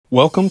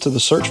Welcome to the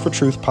Search for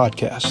Truth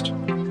podcast,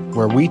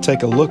 where we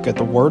take a look at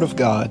the Word of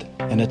God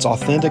and its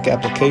authentic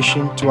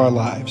application to our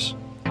lives.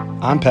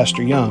 I'm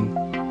Pastor Young,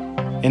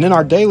 and in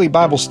our daily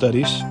Bible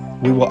studies,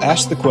 we will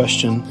ask the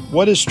question,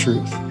 what is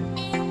truth?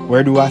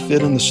 Where do I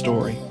fit in the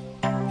story?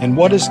 And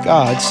what is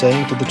God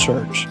saying to the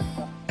church?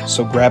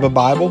 So grab a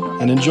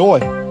Bible and enjoy.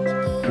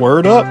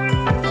 Word up!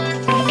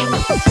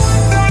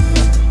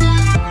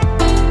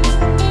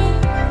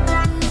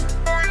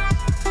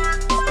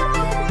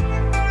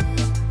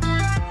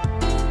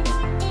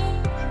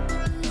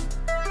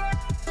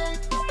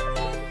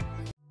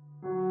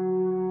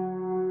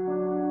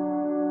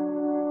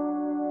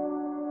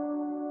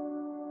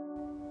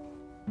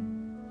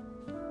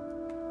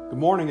 Good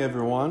morning,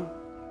 everyone.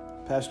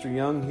 Pastor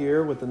Young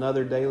here with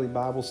another daily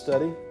Bible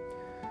study.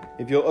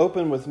 If you'll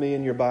open with me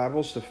in your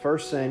Bibles to 1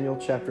 Samuel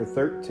chapter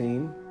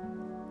 13,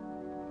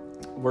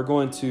 we're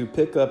going to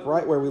pick up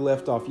right where we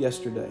left off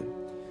yesterday.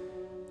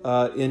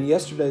 In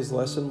yesterday's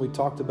lesson, we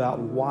talked about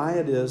why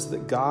it is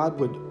that God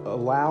would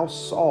allow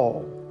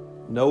Saul,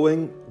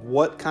 knowing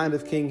what kind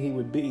of king he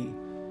would be,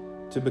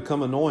 to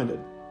become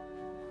anointed.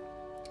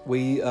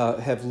 We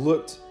have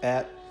looked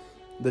at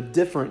the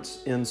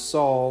difference in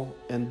Saul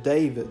and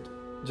David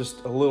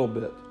just a little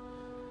bit.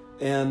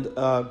 And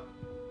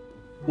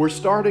we're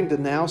starting to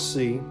now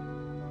see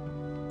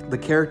the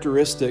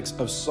characteristics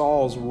of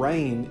Saul's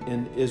reign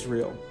in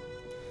Israel.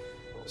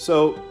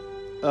 So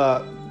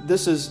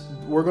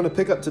we're going to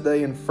pick up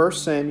today in 1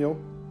 Samuel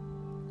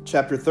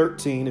chapter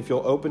 13, if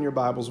you'll open your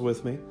Bibles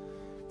with me.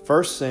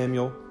 1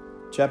 Samuel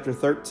chapter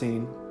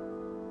 13.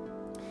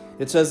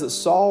 It says that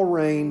Saul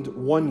reigned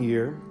 1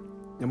 year,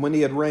 and when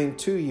he had reigned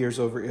 2 years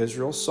over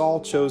Israel,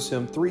 Saul chose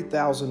him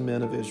 3,000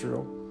 men of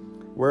Israel,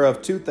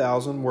 whereof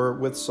 2,000 were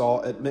with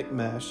Saul at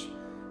Michmash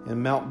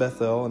and Mount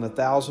Bethel, and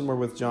 1,000 were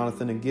with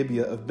Jonathan in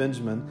Gibeah of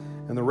Benjamin,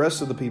 and the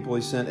rest of the people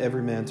he sent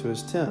every man to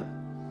his tent.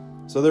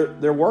 So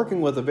they're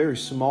working with a very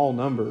small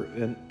number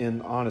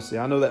in honesty.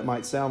 I know that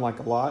might sound like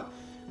a lot,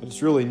 but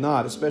it's really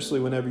not, especially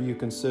whenever you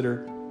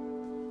consider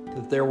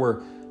that there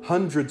were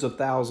hundreds of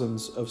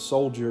thousands of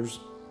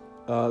soldiers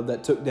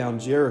that took down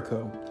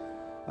Jericho.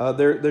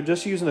 They're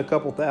just using a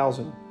couple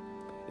thousand.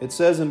 It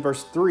says in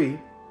verse 3,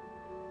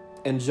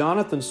 "And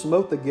Jonathan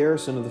smote the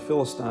garrison of the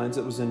Philistines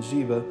that was in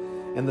Geba,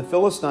 and the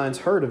Philistines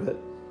heard of it.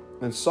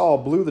 And Saul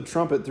blew the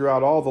trumpet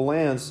throughout all the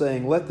land,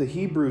 saying, Let the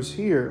Hebrews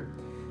hear.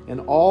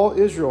 And all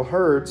Israel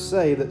heard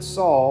say that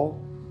Saul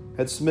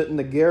had smitten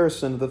the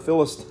garrison of the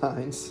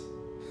Philistines,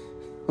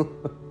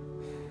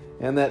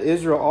 and that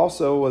Israel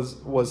also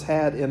was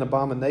had in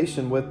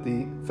abomination with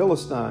the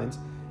Philistines.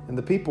 And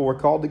the people were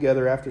called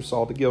together after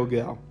Saul to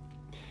Gilgal."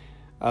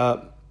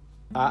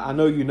 I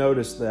know you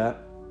noticed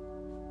that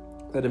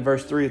in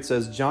verse 3 it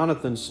says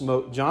Jonathan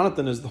smote.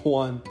 Jonathan is the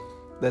one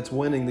that's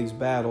winning these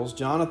battles.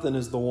 Jonathan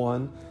is the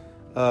one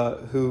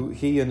who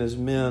he and his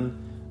men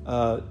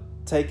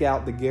take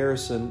out the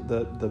garrison,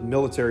 the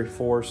military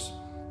force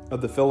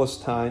of the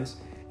Philistines.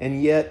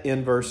 And yet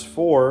in verse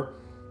 4,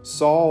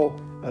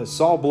 Saul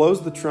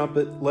blows the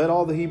trumpet, let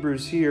all the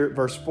Hebrews hear.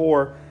 Verse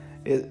 4,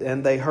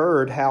 and they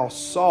heard how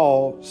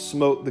Saul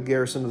smote the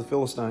garrison of the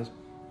Philistines.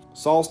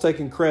 Saul's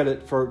taking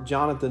credit for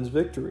Jonathan's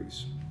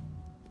victories.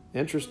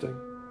 Interesting.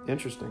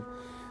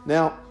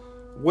 Now,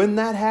 when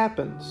that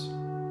happens,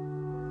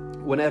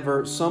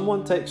 whenever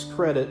someone takes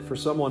credit for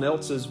someone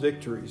else's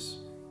victories,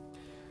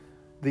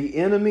 the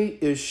enemy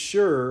is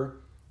sure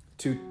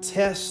to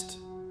test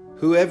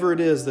whoever it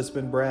is that's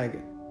been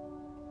bragging.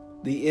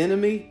 The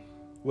enemy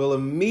will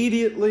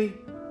immediately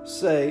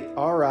say,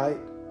 all right,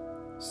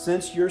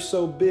 since you're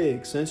so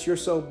big, since you're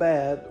so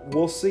bad,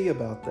 we'll see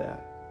about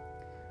that.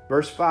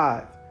 Verse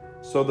 5,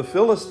 "So the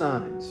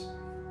Philistines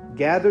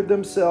gathered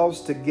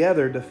themselves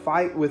together to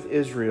fight with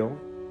Israel.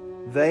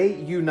 They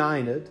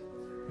united,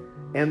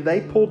 and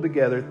they pulled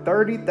together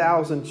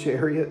 30,000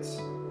 chariots,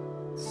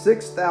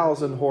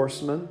 6,000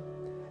 horsemen,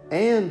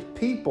 and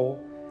people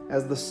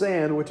as the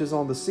sand which is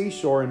on the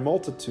seashore in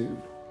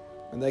multitude.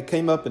 And they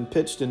came up and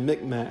pitched in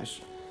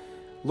Michmash."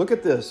 Look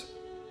at this.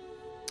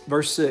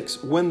 Verse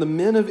 6, "When the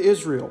men of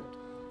Israel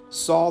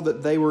saw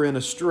that they were in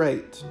a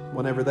strait,"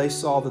 whenever they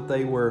saw that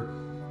they were,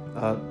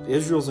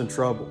 Israel's in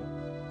trouble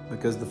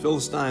because the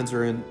Philistines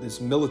are in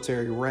this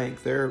military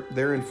rank.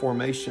 They're in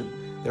formation.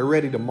 They're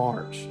ready to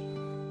march.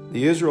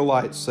 The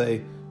Israelites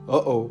say,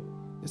 uh-oh.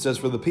 It says,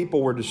 "For the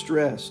people were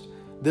distressed.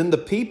 Then the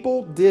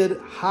people did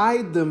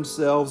hide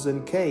themselves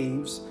in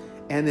caves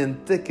and in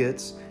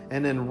thickets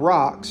and in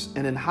rocks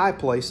and in high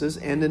places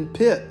and in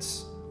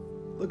pits."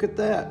 Look at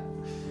that.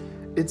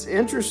 It's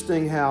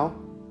interesting how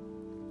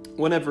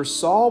whenever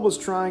Saul was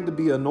trying to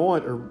be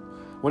anointed, or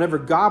whenever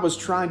God was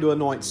trying to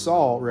anoint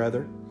Saul,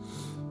 rather,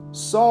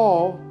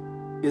 Saul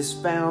is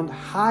found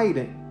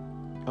hiding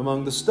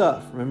among the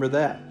stuff. Remember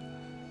that.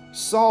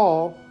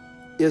 Saul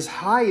is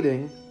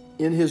hiding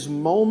in his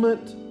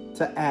moment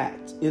to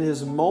act, in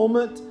his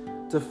moment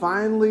to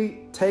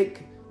finally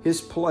take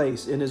his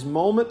place, in his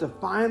moment to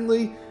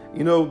finally,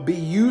 be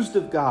used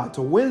of God,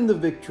 to win the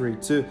victory,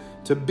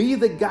 to be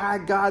the guy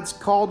God's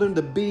called him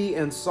to be,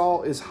 and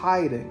Saul is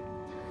hiding.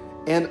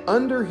 And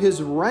under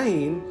his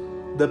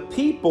reign, the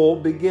people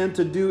begin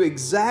to do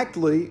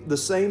exactly the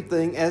same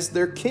thing as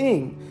their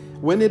king.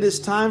 When it is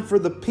time for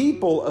the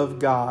people of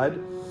God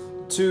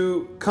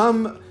to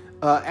come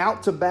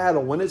out to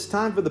battle, when it's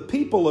time for the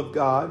people of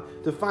God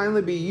to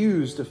finally be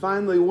used, to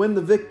finally win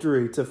the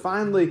victory, to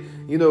finally,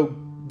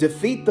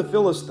 defeat the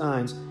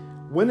Philistines,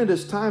 when it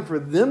is time for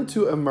them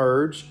to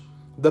emerge,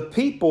 the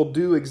people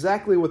do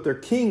exactly what their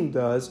king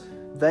does.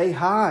 They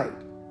hide.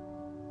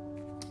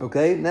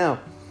 Okay, now,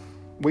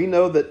 we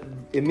know that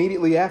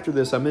immediately after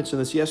this, I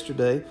mentioned this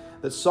yesterday,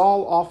 that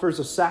Saul offers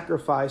a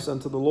sacrifice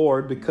unto the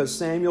Lord because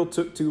Samuel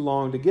took too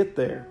long to get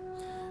there.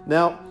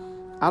 Now,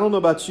 I don't know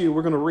about you,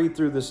 we're going to read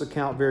through this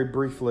account very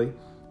briefly,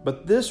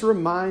 but this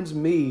reminds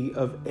me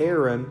of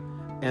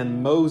Aaron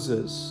and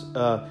Moses.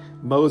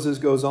 Moses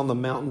goes on the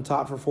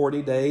mountaintop for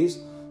 40 days,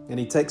 and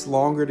he takes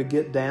longer to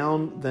get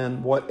down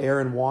than what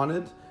Aaron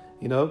wanted,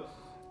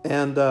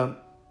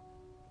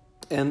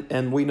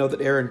 and we know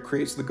that Aaron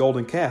creates the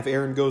golden calf.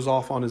 Aaron goes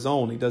off on his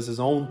own. He does his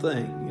own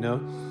thing,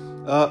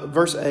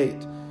 Verse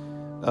 8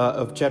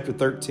 of chapter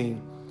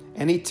 13.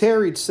 And he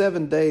tarried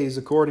 7 days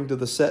according to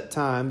the set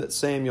time that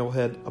Samuel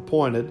had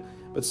appointed.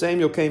 But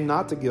Samuel came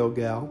not to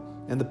Gilgal,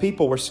 and the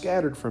people were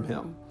scattered from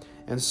him.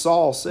 And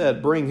Saul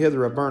said, Bring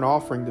hither a burnt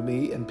offering to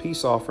me and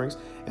peace offerings.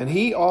 And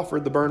he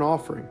offered the burnt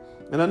offering.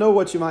 And I know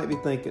what you might be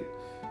thinking.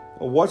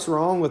 Well, what's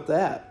wrong with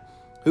that?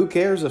 Who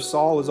cares if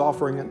Saul is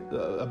offering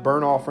a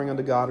burnt offering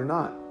unto God or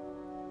not?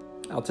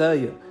 I'll tell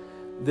you,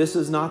 this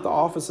is not the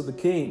office of the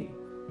king.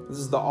 This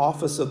is the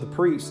office of the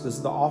priest. This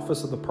is the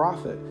office of the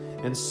prophet.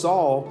 And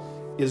Saul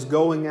is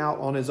going out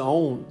on his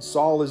own.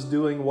 Saul is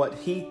doing what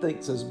he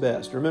thinks is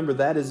best. Remember,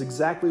 that is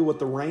exactly what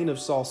the reign of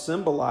Saul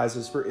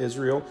symbolizes for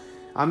Israel.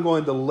 I'm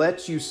going to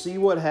let you see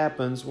what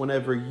happens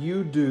whenever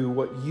you do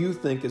what you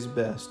think is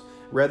best,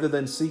 rather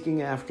than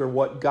seeking after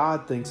what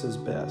God thinks is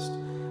best.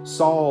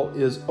 Saul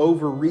is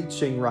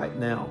overreaching right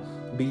now,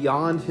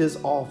 beyond his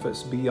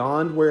office,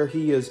 beyond where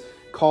he is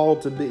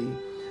called to be.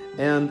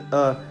 And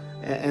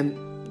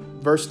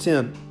verse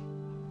 10.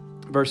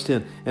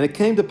 And it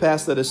came to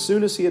pass that as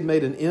soon as he had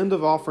made an end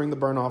of offering the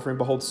burnt offering,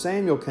 behold,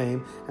 Samuel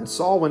came, and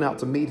Saul went out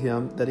to meet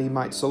him, that he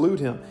might salute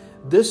him.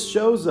 This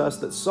shows us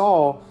that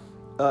Saul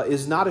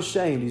is not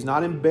ashamed. He's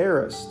not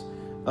embarrassed.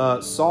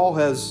 Saul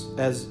has,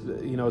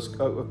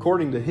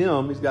 according to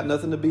him, he's got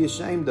nothing to be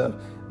ashamed of.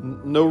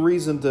 No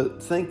reason to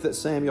think that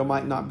Samuel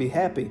might not be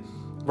happy.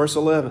 Verse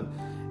 11,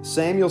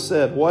 Samuel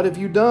said, What have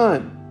you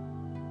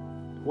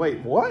done? Wait,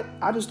 what?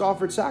 I just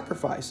offered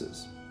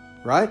sacrifices,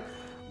 right?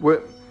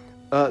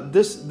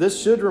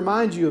 This should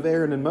remind you of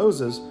Aaron and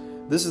Moses.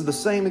 This is the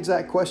same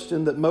exact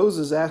question that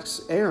Moses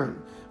asks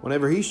Aaron.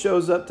 Whenever he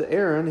shows up to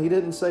Aaron, he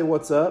didn't say,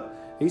 What's up?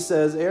 He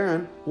says,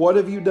 Aaron, what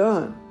have you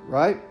done?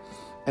 Right?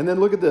 And then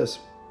look at this.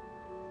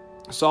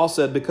 Saul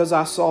said, Because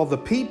I saw the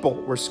people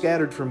were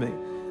scattered from me.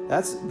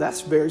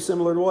 That's very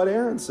similar to what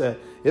Aaron said.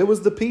 It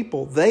was the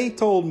people. They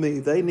told me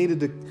they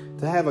needed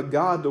to have a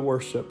God to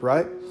worship,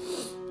 right?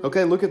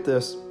 Okay, look at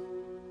this.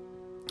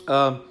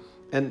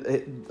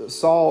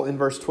 Saul, in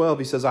verse 12,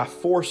 he says, I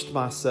forced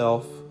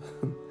myself.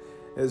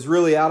 It's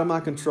really out of my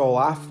control.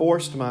 I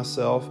forced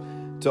myself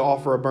to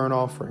offer a burnt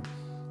offering.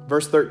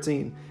 Verse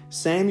 13,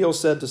 Samuel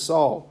said to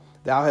Saul,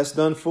 Thou hast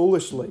done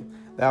foolishly.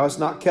 Thou hast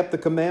not kept the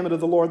commandment of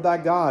the Lord thy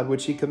God,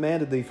 which he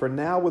commanded thee. For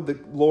now would the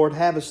Lord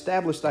have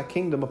established thy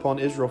kingdom upon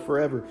Israel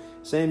forever.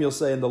 Samuel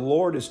saying, the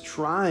Lord is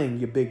trying,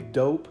 you big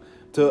dope,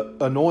 to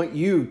anoint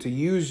you, to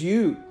use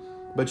you.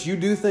 But you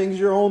do things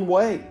your own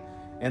way.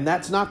 And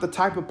that's not the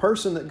type of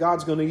person that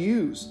God's going to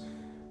use.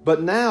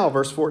 But now,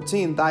 verse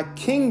 14, thy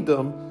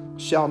kingdom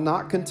shall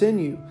not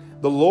continue.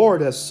 The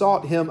Lord has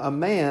sought him a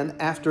man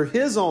after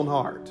his own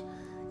heart.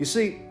 You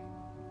see,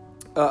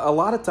 a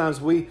lot of times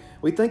we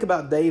think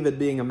about David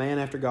being a man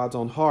after God's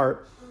own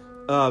heart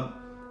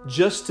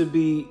just to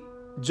be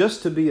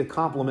a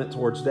compliment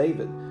towards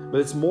David. But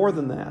it's more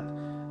than that.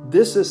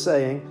 This is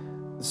saying,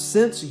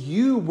 since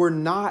you were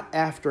not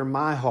after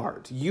my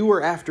heart, you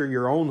were after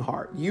your own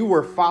heart. You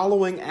were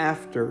following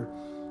after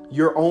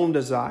your own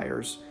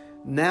desires.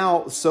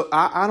 Now, so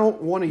I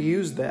don't want to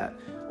use that.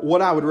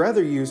 What I would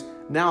rather use,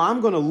 now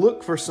I'm going to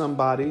look for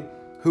somebody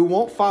who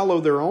won't follow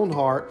their own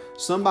heart,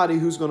 somebody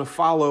who's going to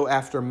follow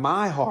after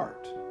my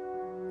heart.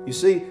 You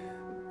see,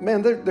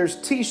 man,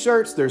 there's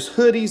t-shirts, there's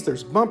hoodies,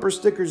 there's bumper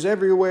stickers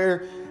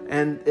everywhere,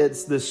 and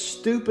it's this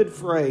stupid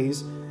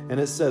phrase, and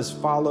it says,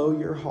 follow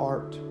your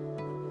heart.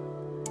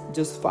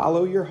 Just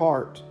follow your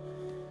heart.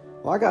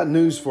 Well, I got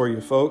news for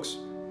you, folks.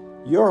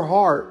 Your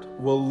heart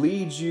will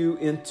lead you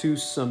into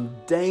some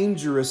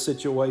dangerous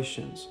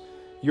situations.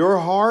 Your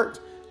heart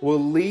will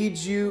lead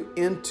you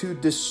into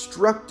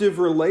destructive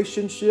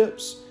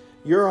relationships.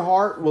 Your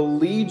heart will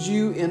lead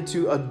you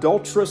into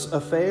adulterous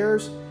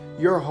affairs.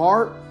 Your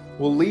heart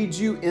will lead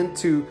you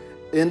into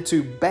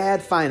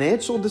bad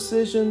financial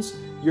decisions.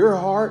 Your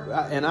heart,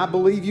 and I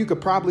believe you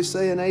could probably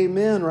say an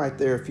amen right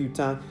there a few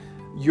times.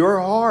 Your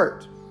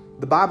heart,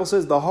 the Bible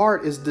says the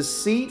heart is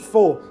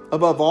deceitful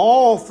above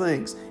all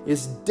things,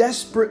 is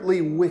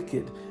desperately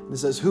wicked. And it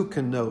says, who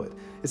can know it?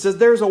 It says,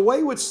 there's a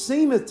way which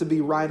seemeth to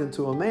be right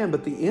unto a man,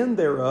 but the end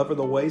thereof are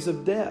the ways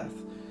of death.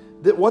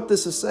 That what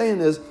this is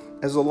saying is,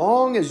 as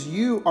long as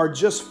you are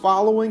just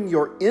following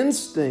your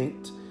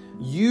instinct,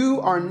 you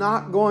are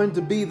not going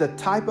to be the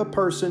type of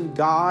person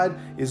God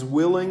is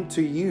willing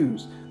to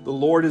use. The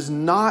Lord is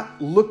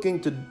not looking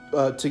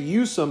to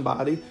use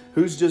somebody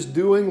who's just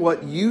doing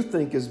what you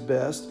think is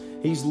best.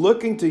 He's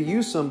looking to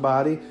use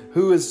somebody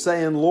who is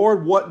saying,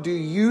 Lord, what do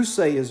you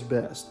say is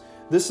best?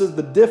 This is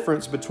the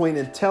difference between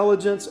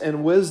intelligence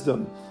and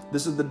wisdom.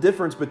 This is the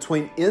difference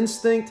between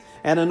instinct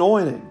and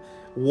anointing.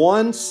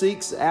 One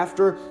seeks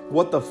after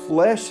what the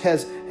flesh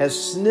has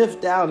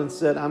sniffed out and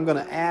said, I'm going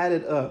to add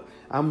it up.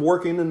 I'm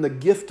working in the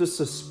gift of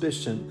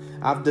suspicion.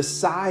 I've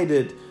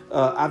decided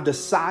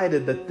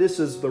that this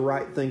is the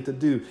right thing to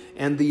do.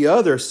 And the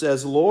other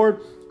says, Lord,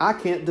 I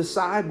can't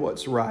decide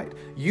what's right.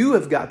 You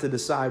have got to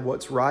decide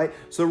what's right.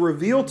 So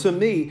reveal to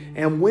me.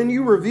 And when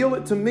you reveal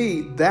it to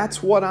me,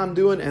 that's what I'm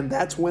doing and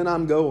that's when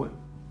I'm going.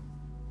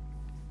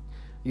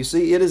 You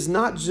see, it is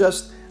not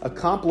just a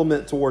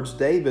compliment towards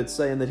David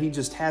saying that he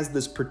just has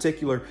this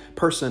particular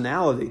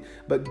personality,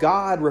 but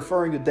God,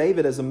 referring to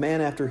David as a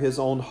man after his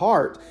own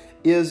heart,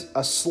 is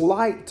a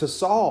slight to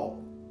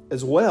Saul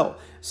as well,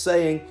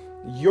 saying,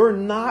 you're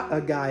not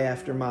a guy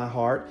after my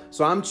heart,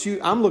 so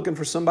I'm looking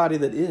for somebody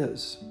that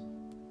is.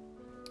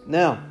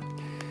 Now,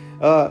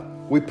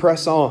 we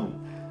press on.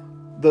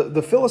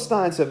 The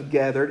Philistines have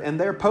gathered, and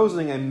they're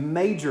posing a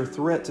major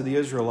threat to the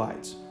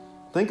Israelites.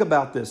 Think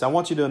about this. I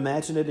want you to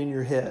imagine it in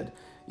your head.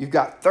 You've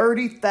got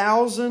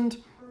 30,000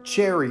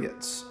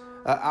 chariots.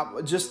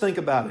 Just think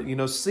about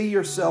it. See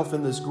yourself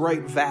in this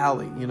great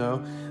valley.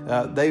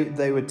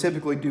 They would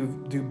typically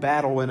do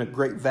battle in a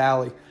great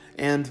valley,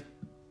 and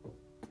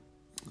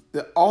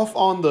off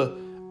on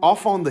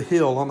the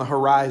hill on the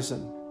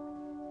horizon,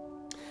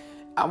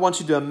 I want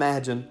you to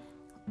imagine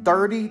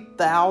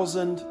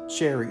 30,000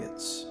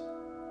 chariots,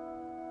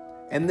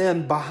 and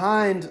then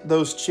behind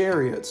those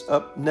chariots,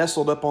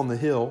 nestled up on the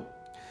hill,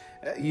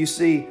 you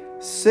see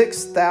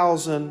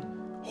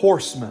 6,000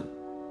 horsemen.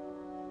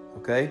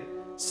 Okay,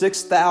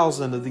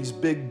 6,000 of these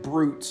big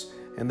brutes,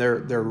 and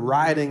they're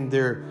riding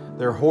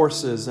their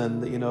horses,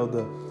 and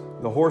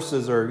the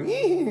horses are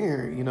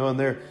and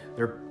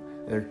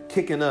they're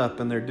kicking up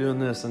and they're doing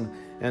this, and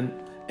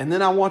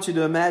then I want you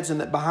to imagine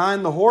that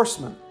behind the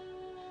horsemen,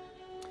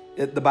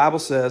 the Bible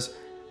says,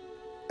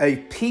 a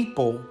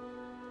people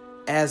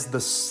as the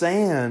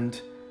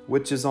sand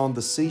which is on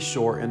the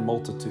seashore in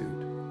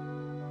multitude.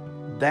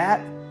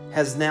 That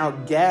has now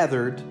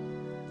gathered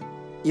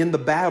in the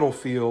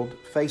battlefield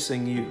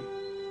facing you.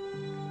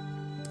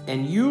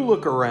 And you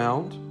look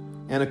around,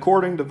 and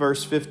according to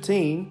verse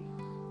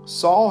 15,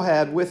 Saul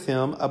had with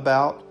him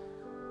about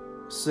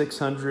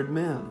 600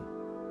 men.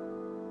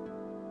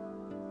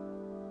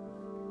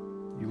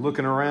 You're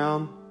looking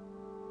around,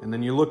 and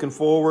then you're looking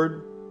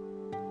forward,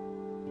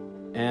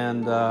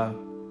 and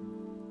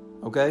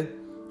okay,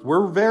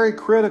 we're very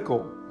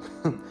critical.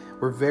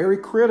 We're very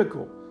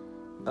critical.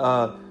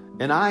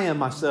 And I am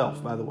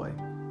myself, by the way.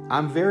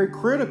 I'm very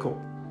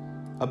critical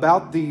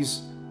about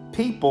these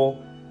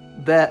people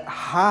that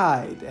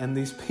hide, and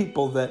these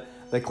people that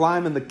they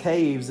climb in the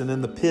caves and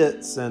in the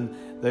pits, and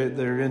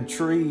they're in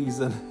trees,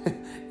 and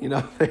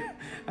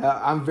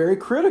I'm very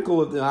critical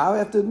of them. I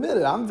have to admit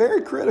it. I'm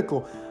very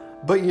critical.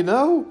 But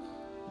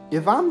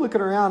if I'm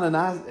looking around and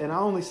I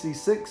only see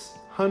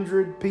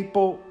 600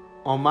 people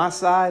on my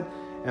side,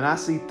 and I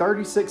see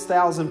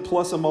 36,000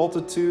 plus a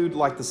multitude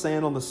like the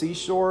sand on the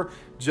seashore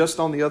just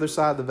on the other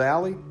side of the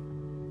valley,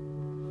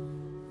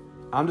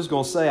 I'm just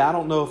going to say, I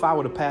don't know if I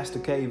would have passed a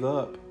cave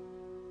up.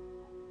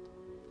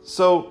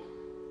 So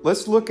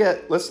let's look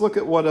at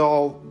what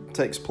all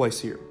takes place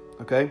here.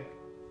 Okay,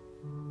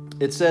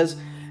 it says,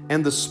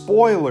 and the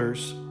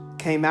spoilers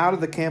came out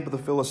of the camp of the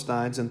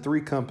Philistines in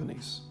 3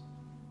 companies.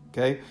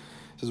 Okay, it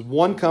says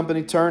one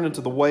company turned into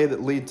the way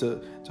that lead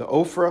to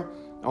Ophrah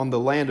on the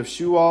land of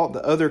Shual.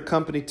 The other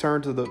company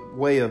turned to the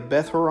way of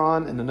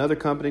Beth-horon, and another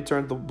company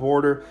turned to the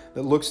border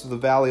that looks to the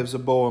valley of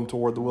Zeboim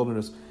toward the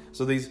wilderness.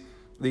 So these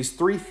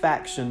 3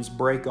 factions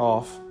break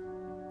off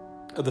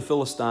of the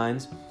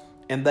Philistines,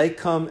 and they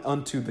come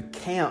unto the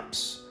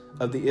camps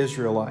of the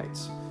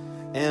Israelites.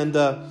 And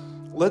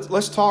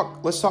let's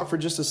talk for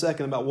just a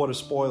second about what a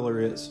spoiler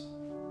is.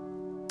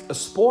 A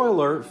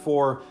spoiler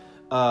for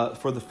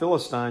the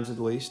Philistines, at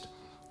least,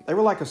 they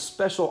were like a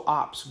special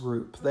ops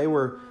group. They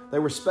were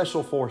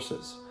special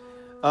forces.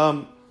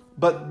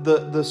 But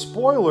the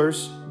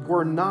spoilers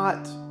were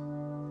not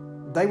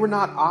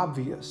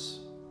obvious.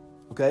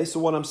 Okay, so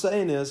what I'm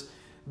saying is,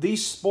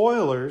 these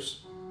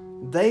spoilers,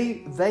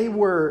 they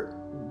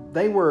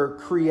were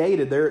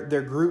created.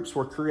 Their groups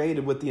were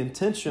created with the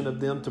intention of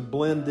them to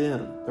blend in.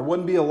 There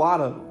wouldn't be a lot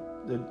of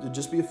them. There'd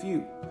just be a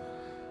few.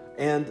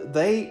 And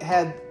they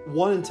had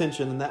one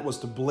intention, and that was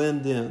to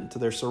blend in to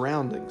their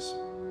surroundings.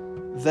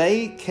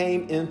 They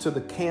came into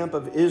the camp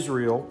of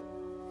Israel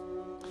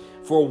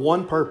for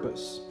one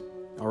purpose.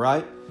 All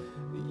right?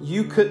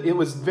 It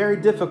was very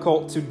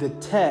difficult to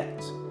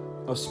detect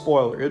a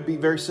spoiler. It would be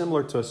very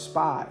similar to a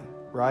spy,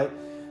 right?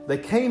 They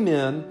came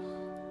in,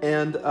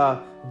 and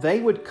they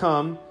would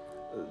come,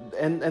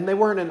 and they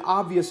weren't an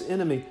obvious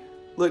enemy.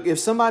 Look, if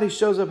somebody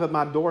shows up at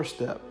my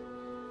doorstep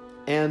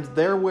and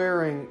they're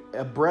wearing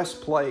a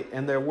breastplate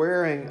and they're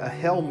wearing a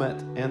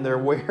helmet and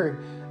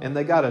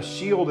they got a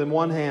shield in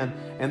one hand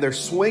and they're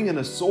swinging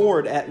a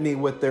sword at me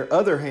with their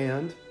other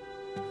hand,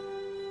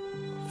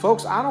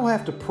 folks, I don't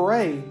have to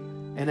pray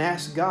and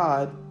ask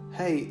God,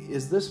 hey,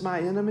 is this my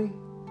enemy?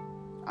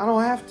 I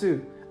don't have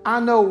to. I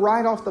know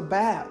right off the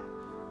bat,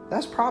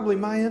 that's probably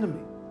my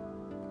enemy.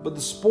 But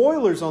the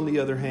spoilers, on the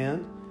other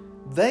hand,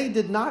 they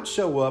did not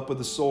show up with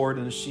a sword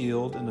and a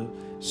shield and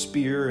a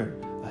spear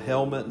and a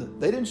helmet.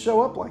 They didn't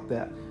show up like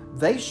that.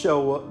 They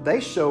show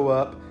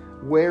up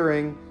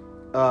wearing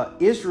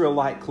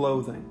Israelite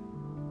clothing.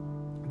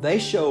 They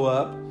show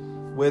up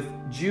with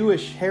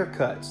Jewish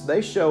haircuts.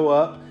 They show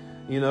up,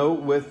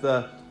 with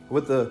the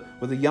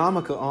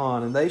yarmulke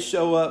on, and they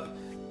show up.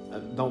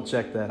 Don't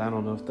check that. I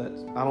don't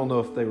know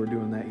if they were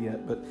doing that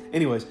yet. But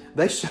anyways,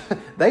 they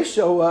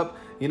show up,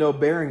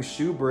 bearing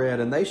shewbread,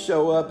 and they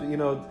show up,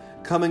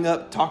 coming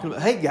up talking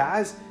about, hey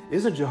guys,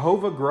 isn't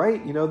Jehovah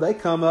great? They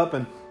come up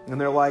and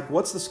they're like,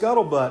 what's the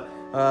scuttlebutt?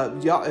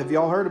 Have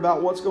y'all heard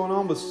about what's going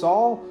on with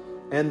Saul?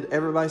 And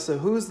everybody said,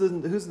 who's the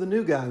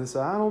new guy? And they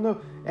say, I don't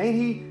know.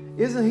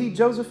 Isn't he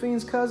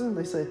Josephine's cousin?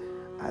 They say,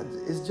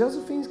 is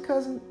Josephine's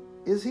cousin?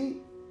 Is he?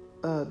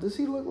 Does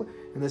he look like?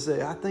 And they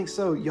say, I think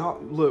so.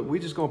 Y'all, look, we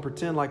just gonna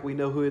pretend like we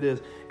know who it is.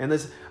 And they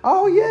say,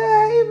 oh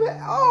yeah, hey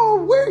man,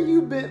 oh, where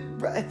you been?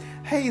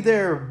 Hey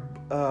there,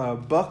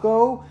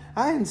 bucko.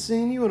 I hadn't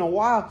seen you in a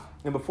while.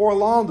 And before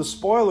long, the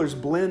spoilers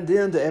blend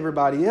into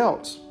everybody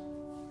else.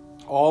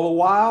 All the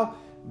while,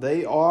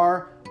 they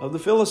are of the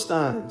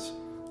Philistines.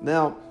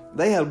 Now,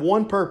 they had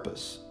one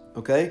purpose,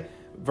 okay?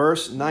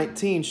 Verse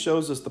 19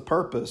 shows us the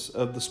purpose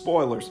of the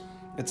spoilers.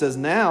 It says,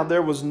 now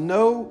there was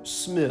no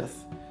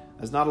smith.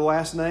 That's not a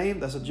last name.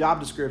 That's a job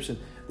description.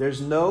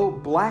 There's no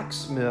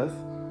blacksmith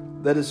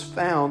that is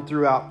found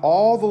throughout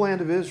all the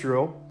land of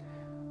Israel,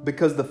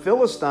 because the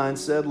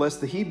Philistines said, lest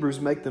the Hebrews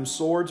make them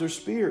swords or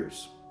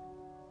spears.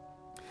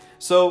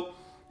 So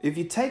if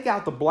you take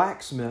out the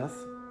blacksmith,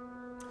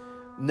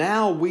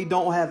 now we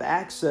don't have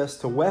access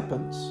to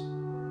weapons.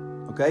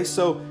 Okay,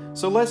 so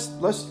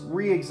let's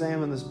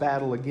re-examine this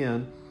battle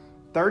again.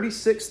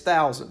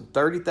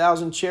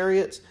 30,000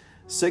 chariots,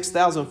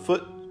 6,000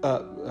 foot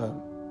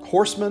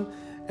horsemen,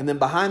 and then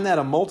behind that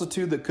a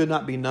multitude that could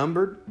not be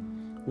numbered.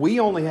 We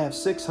only have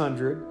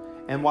 600,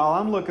 and while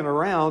I'm looking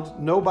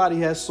around, nobody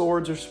has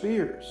swords or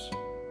spears.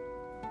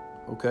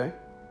 Okay,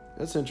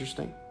 that's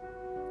interesting.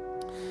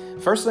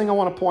 First thing I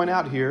want to point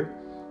out here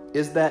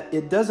is that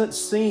it doesn't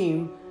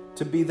seem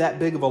to be that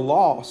big of a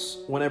loss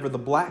whenever the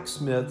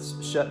blacksmiths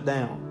shut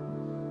down.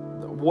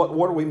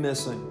 What are we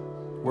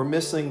missing? We're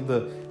missing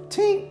the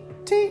tink,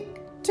 tink,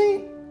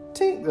 tink,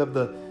 tink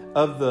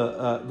of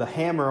the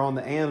hammer on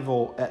the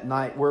anvil at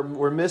night.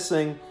 We're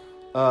missing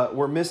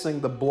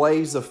the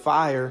blaze of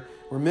fire.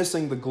 We're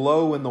missing the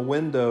glow in the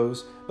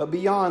windows. But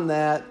beyond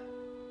that,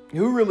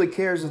 who really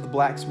cares if the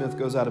blacksmith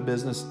goes out of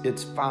business?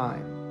 It's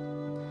fine.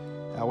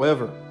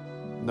 However,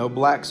 no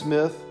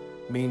blacksmith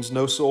means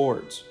no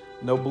swords.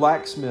 No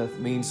blacksmith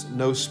means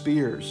no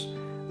spears.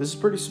 This is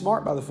pretty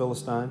smart by the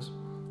Philistines.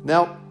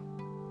 Now,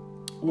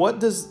 why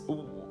does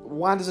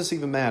this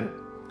even matter?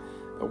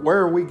 Where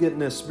are we getting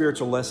this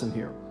spiritual lesson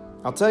here?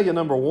 I'll tell you,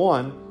 number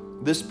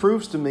one, this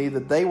proves to me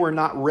that they were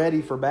not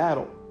ready for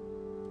battle.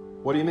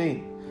 What do you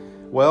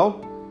mean?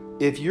 Well,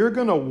 if you're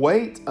going to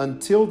wait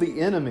until the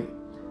enemy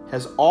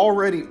has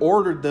already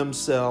ordered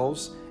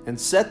themselves and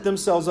set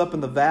themselves up in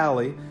the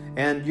valley,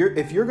 and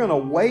if you're going to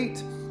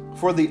wait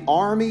for the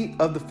army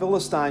of the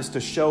Philistines to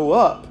show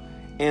up,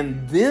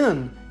 and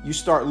then you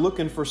start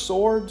looking for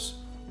swords,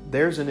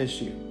 there's an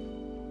issue.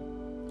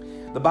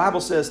 The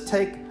Bible says,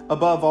 take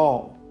above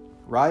all,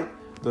 right?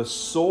 The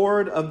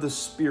sword of the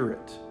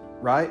Spirit,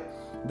 right?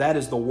 That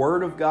is the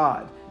Word of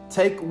God.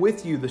 Take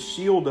with you the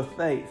shield of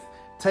faith.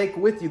 Take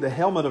with you the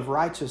helmet of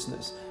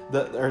righteousness,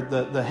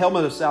 the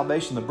helmet of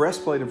salvation, the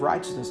breastplate of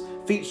righteousness,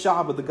 feet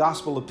shod with the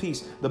gospel of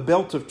peace, the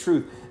belt of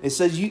truth. It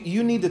says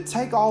you need to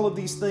take all of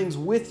these things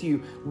with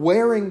you,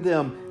 wearing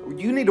them.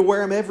 You need to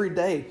wear them every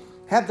day.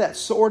 Have that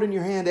sword in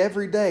your hand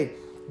every day.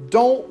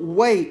 Don't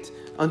wait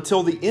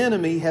until the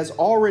enemy has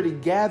already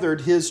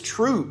gathered his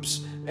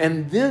troops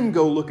and then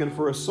go looking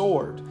for a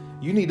sword.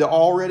 You need to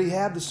already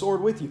have the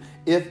sword with you.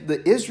 If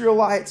the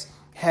Israelites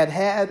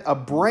had a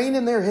brain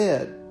in their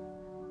head,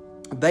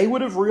 they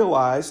would have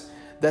realized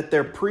that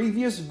their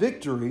previous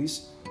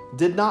victories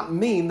did not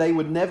mean they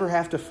would never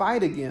have to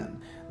fight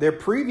again. Their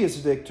previous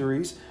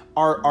victories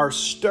are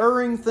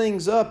stirring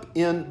things up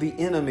in the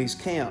enemy's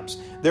camps.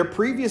 Their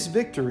previous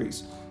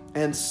victories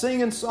and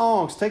singing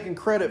songs, taking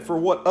credit for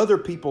what other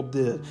people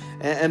did,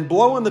 and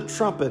blowing the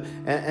trumpet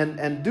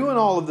and doing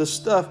all of this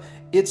stuff,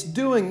 it's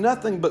doing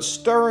nothing but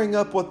stirring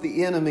up what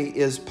the enemy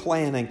is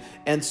planning.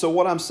 And so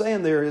what I'm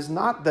saying there is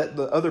not that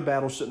the other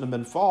battle shouldn't have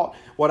been fought.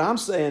 What I'm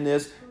saying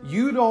is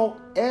you don't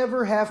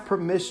ever have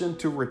permission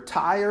to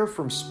retire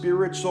from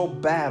spiritual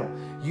battle.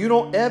 You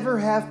don't ever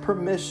have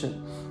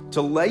permission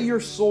to lay your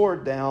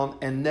sword down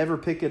and never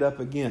pick it up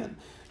again.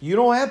 You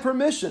don't have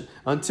permission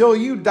until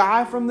you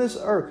die from this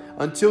earth,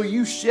 until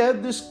you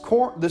shed this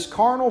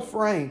carnal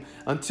frame,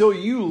 until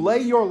you lay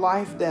your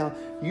life down.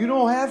 You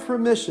don't have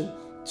permission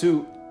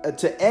to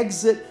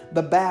exit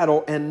the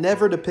battle and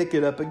never to pick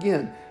it up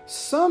again.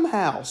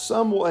 Somehow,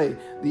 some way,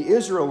 the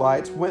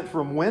Israelites went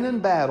from winning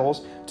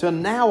battles to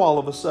now all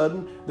of a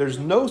sudden there's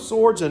no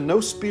swords and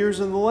no spears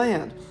in the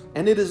land.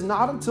 And it is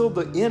not until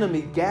the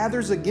enemy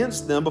gathers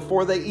against them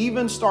before they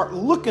even start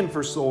looking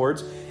for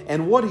swords.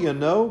 And what do you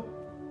know?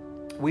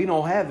 We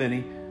don't have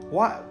any.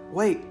 Why?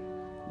 Wait,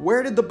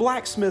 where did the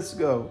blacksmiths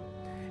go?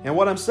 And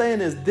what I'm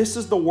saying is this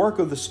is the work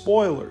of the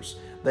spoilers.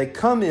 They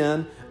come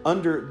in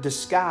under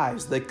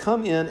disguise. They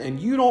come in and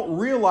you don't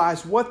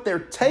realize what they're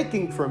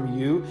taking from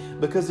you,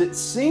 because it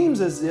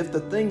seems as if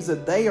the things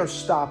that they are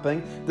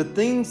stopping, the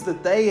things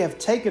that they have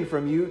taken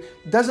from you,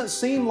 doesn't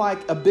seem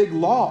like a big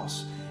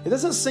loss. It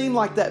doesn't seem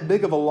like that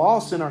big of a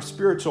loss in our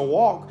spiritual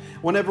walk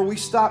whenever we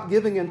stop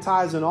giving in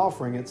tithes and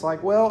offering. It's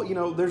like, well,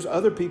 there's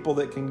other people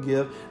that can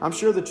give. I'm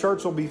sure the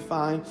church will be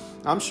fine.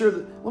 I'm sure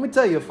that, let me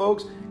tell you,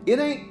 folks,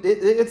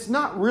 it's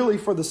not really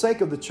for the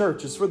sake of the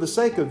church. It's for the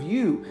sake of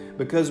you,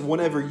 because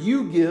whenever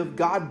you give,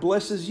 God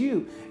blesses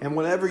you. And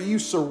whenever you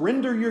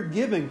surrender your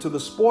giving to the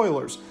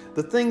spoilers,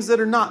 the things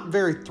that are not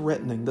very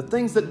threatening, the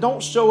things that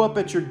don't show up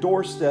at your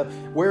doorstep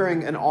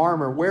wearing an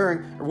armor,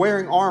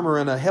 wearing armor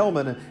and a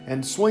helmet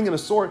and swinging a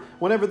sword,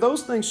 whenever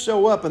those things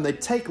show up and they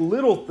take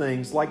little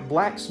things like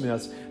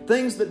blacksmiths,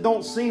 things that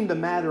don't seem to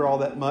matter all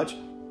that much.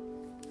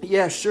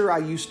 Yeah, sure, I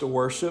used to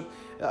worship.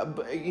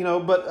 But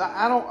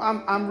I don't.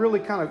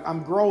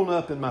 I'm grown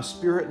up in my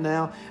spirit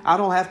now. I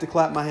don't have to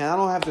clap my hand. I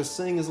don't have to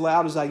sing as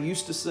loud as I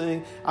used to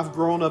sing. I've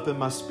grown up in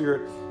my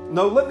spirit.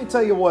 No, let me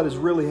tell you what has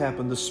really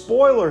happened. The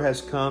spoiler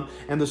has come,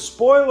 and the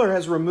spoiler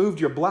has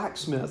removed your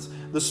blacksmiths.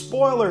 The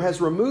spoiler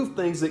has removed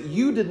things that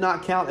you did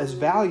not count as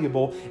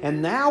valuable.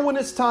 And now when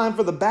it's time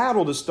for the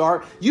battle to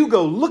start, you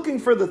go looking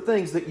for the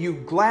things that you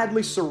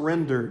gladly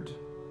surrendered.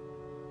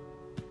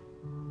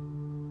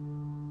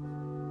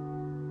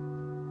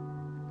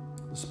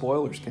 The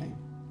spoilers came.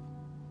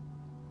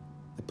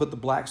 They put the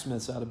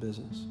blacksmiths out of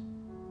business.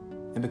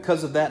 And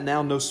because of that,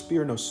 now no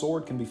spear, no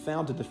sword can be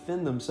found to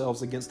defend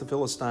themselves against the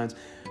Philistines.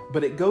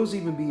 But it goes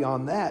even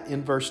beyond that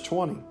in verse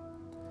 20.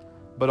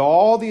 But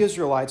all the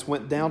Israelites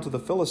went down to the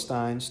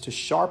Philistines to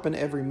sharpen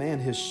every man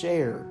his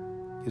share,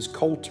 his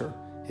coulter,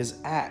 his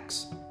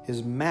axe,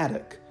 his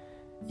mattock.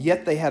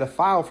 Yet they had a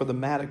file for the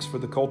mattocks, for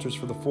the coulters,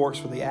 for the forks,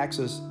 for the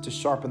axes, to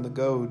sharpen the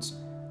goads.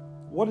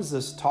 What is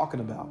this talking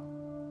about?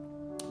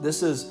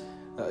 This is,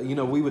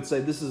 we would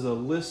say this is a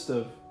list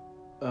of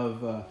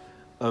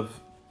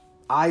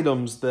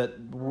items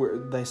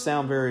that they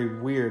sound very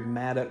weird.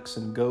 Mattocks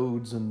and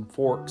goads and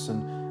forks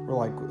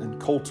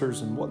and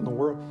coulters and what in the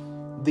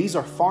world? These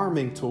are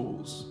farming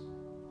tools.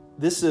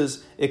 This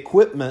is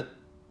equipment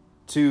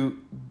to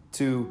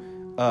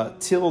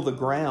till the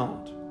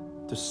ground,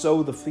 to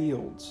sow the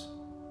fields.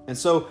 And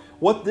so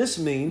what this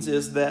means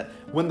is that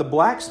when the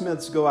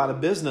blacksmiths go out of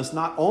business,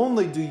 not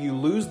only do you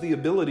lose the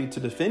ability to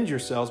defend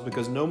yourselves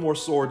because no more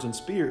swords and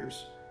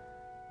spears,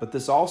 but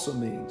this also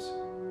means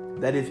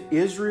that if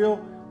Israel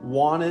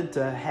wanted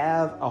to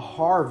have a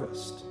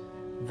harvest,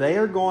 they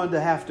are going to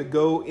have to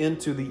go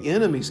into the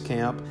enemy's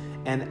camp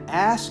and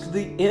ask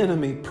the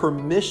enemy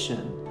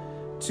permission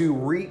to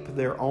reap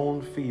their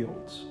own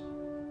fields.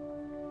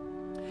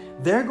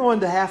 They're going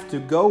to have to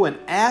go and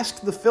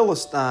ask the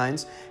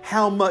Philistines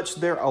how much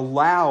they're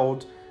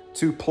allowed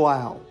to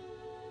plow.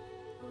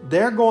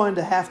 They're going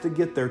to have to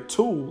get their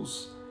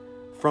tools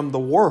from the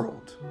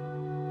world.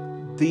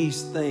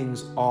 These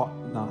things ought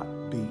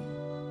not be.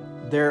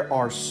 There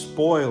are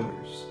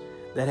spoilers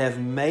that have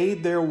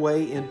made their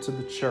way into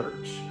the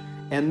church.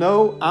 And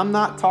no, I'm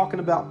not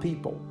talking about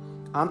people.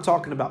 I'm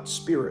talking about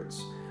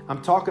spirits.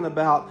 I'm talking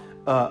about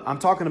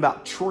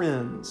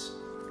trends.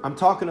 I'm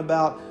talking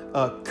about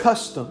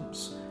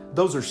customs.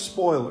 Those are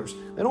spoilers.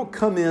 They don't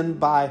come in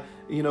by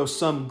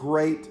some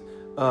great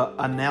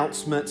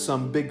announcement,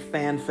 some big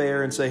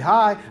fanfare, and say,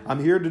 "Hi,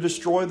 I'm here to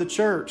destroy the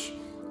church."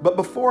 But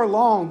before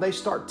long, they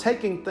start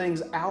taking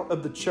things out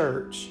of the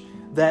church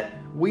that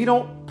we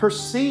don't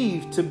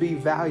perceive to be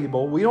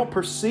valuable. We don't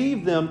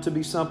perceive them to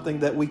be something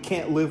that we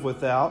can't live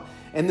without.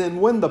 And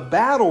then when the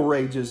battle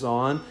rages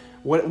on,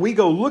 we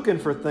go looking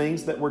for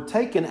things that were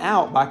taken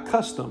out by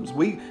customs.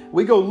 We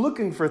go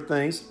looking for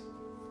things,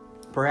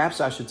 perhaps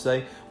I should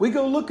say, we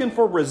go looking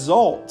for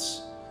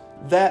results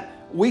that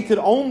we could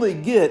only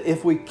get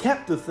if we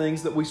kept the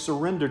things that we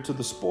surrendered to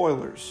the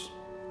spoilers.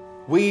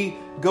 We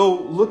go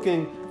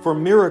looking for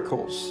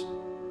miracles,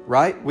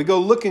 right? We go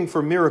looking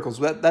for miracles.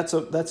 That's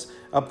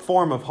a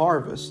form of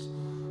harvest.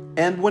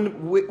 And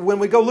when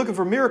we go looking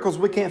for miracles,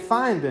 we can't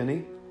find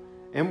any.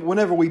 And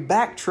whenever we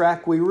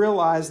backtrack, we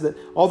realize that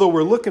although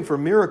we're looking for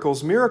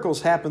miracles,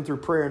 miracles happen through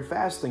prayer and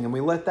fasting, and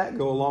we let that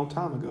go a long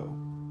time ago.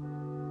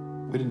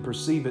 We didn't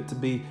perceive it to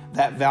be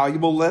that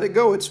valuable. Let it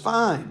go. It's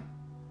fine.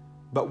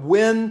 But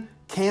when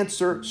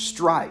cancer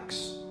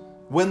strikes,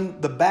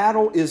 when the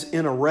battle is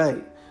in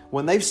array,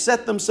 when they've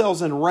set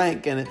themselves in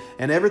rank and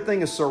everything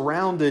has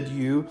surrounded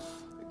you,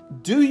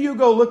 do you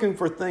go looking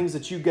for things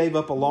that you gave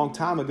up a long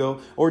time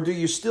ago, or do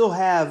you still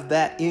have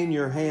that in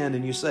your hand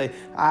and you say,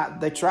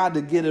 they tried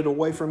to get it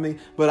away from me,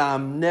 but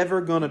I'm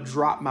never going to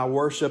drop my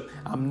worship.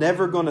 I'm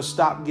never going to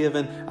stop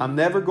giving. I'm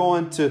never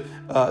going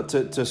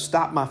to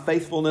stop my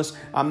faithfulness.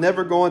 I'm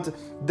never going to.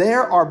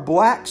 There are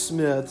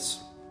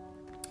blacksmiths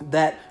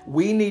that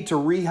we need to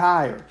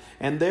rehire,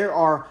 and there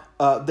are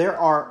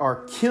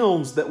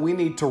kilns that we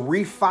need to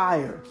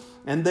refire.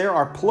 And there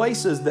are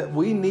places that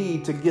we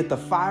need to get the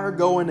fire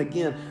going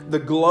again. The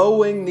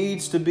glowing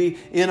needs to be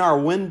in our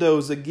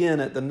windows again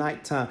at the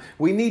nighttime.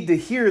 We need to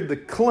hear the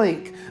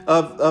clink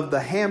of the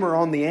hammer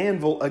on the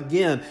anvil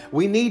again.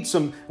 We need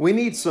some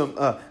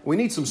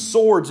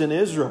swords in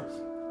Israel.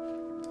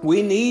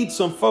 We need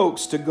some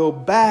folks to go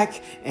back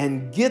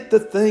and get the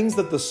things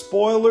that the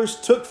spoilers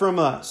took from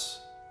us.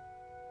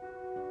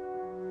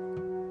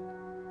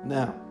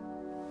 Now,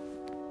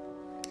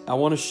 I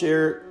want to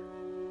share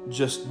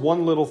just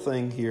one little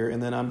thing here,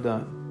 and then I'm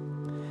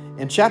done.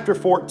 In chapter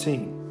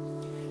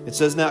 14, it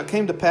says, "Now it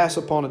came to pass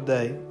upon a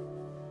day."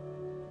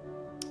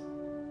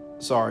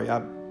 Sorry,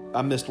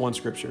 I missed one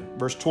scripture.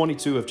 Verse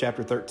 22 of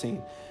chapter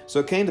 13. "So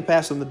it came to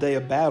pass in the day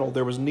of battle,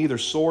 there was neither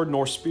sword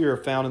nor spear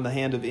found in the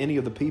hand of any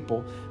of the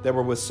people that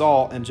were with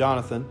Saul and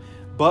Jonathan,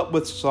 but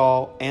with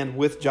Saul and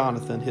with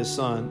Jonathan his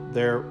son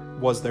there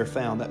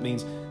found." That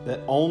means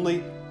that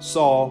only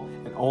Saul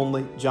and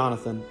only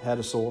Jonathan had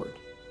a sword.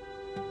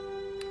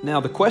 Now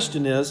the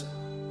question is,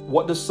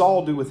 what does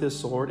Saul do with his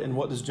sword, and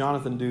what does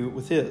Jonathan do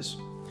with his?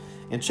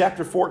 In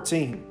chapter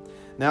 14,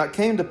 "Now it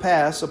came to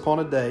pass upon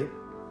a day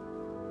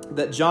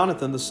that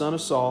Jonathan the son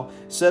of Saul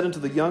said unto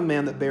the young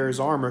man that bare his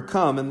armor,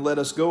 Come, and let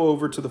us go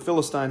over to the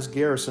Philistines'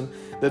 garrison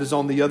that is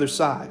on the other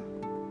side.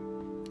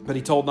 But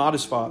he told not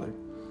his father.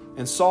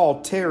 And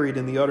Saul tarried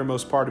in the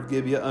uttermost part of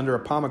Gibeah under a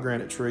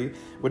pomegranate tree,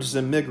 which is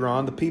in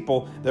Migron. The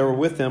people that were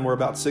with him were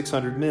about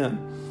 600 men.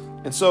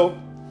 And so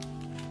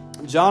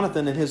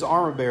Jonathan and his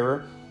armor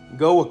bearer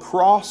go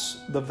across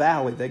the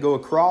valley. They go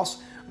across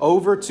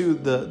over to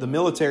the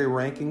military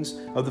rankings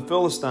of the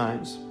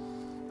Philistines.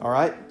 All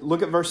right,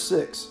 look at verse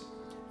 6.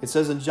 It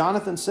says, "And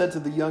Jonathan said to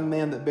the young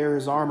man that bare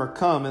his armor,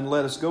 Come, and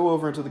let us go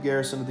over into the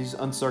garrison of these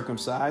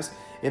uncircumcised.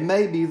 It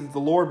may be that the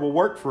Lord will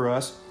work for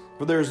us,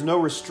 for there is no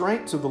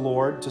restraint to the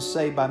Lord to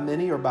save by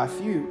many or by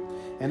few.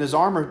 And his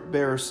armor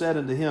bearer said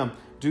unto him,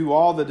 Do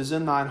all that is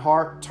in thine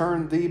heart,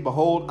 turn thee,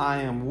 behold,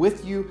 I am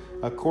with you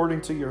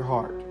according to your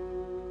heart."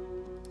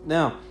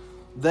 Now,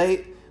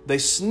 they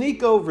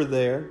sneak over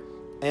there,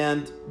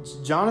 and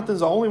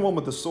Jonathan's the only one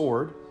with the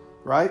sword,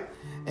 right?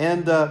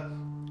 And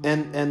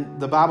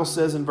the Bible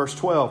says in verse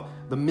 12,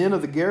 "The men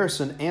of the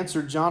garrison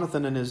answered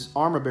Jonathan and his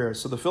armor bearers."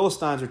 So the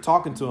Philistines are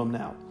talking to him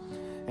now.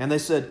 And they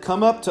said,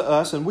 "Come up to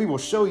us, and we will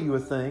show you a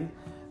thing."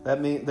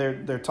 That means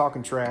they're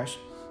talking trash.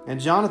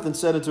 "And Jonathan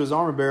said unto his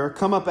armor bearer,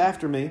 Come up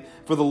after me,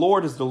 for the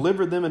Lord has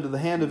delivered them into the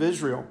hand of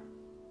Israel.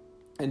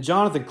 And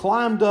Jonathan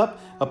climbed up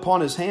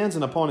upon his hands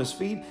and upon his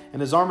feet,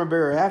 and his armor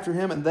bearer after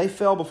him, and they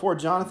fell before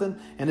Jonathan,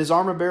 and his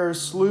armor bearer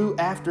slew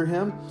after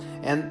him.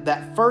 And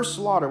that first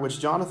slaughter which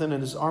Jonathan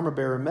and his armor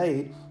bearer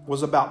made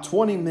was about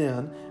 20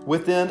 men,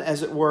 within,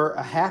 as it were,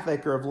 a half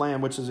acre of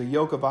land, which is a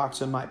yoke of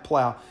oxen might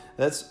plow."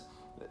 That's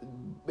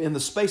in the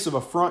space of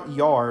a front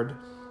yard.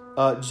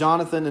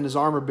 Jonathan and his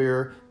armor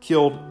bearer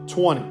killed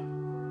 20.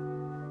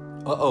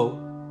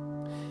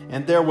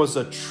 And there was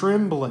a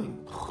trembling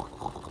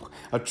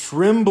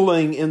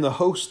in the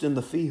host in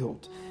the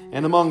field,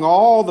 and among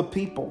all the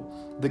people,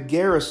 the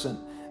garrison,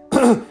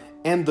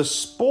 and the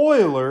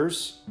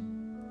spoilers,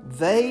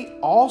 they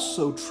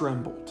also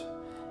trembled,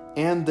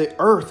 and the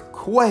earth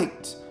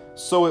quaked,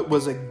 so it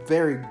was a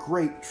very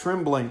great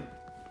trembling.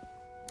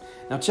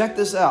 Now check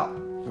this out,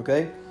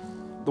 okay?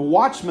 "The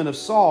watchmen of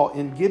Saul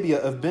in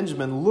Gibeah of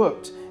Benjamin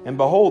looked, and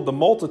behold, the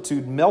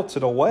multitude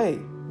melted away."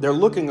 They're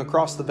looking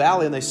across the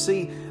valley, and they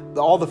see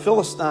all the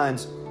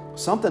Philistines.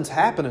 Something's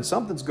happening.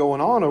 Something's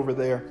going on over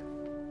there.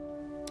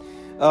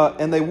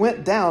 And they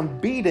went down,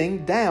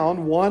 beating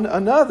down one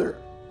another.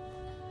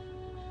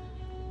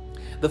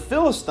 The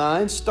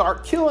Philistines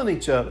start killing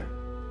each other.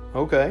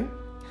 Okay.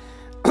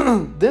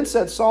 "Then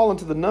said Saul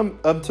unto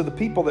the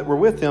people that were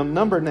with him,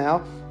 Number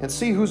now, and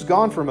see who's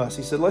gone from us."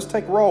 He said, "Let's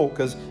take roll,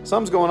 because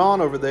something's going on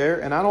over there,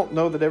 and I don't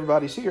know that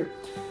everybody's here."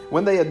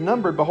 When they had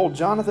numbered, behold,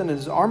 Jonathan and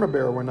his armor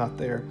bearer were not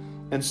there.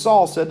 And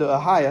Saul said to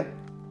Ahiah,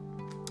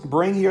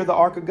 "Bring here the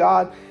ark of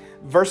God."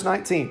 Verse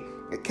 19,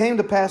 "It came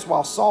to pass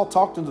while Saul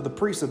talked unto the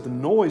priests that the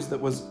noise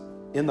that was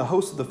in the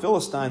host of the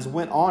Philistines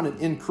went on and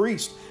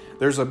increased."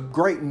 There's a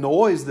great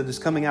noise that is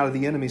coming out of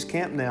the enemy's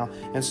camp now.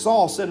 "And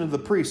Saul said unto the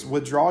priests,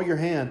 Withdraw your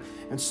hand.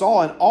 And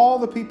Saul and all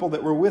the people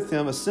that were with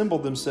him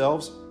assembled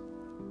themselves,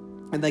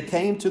 and they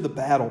came to the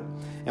battle.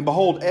 And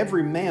behold,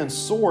 every man's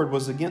sword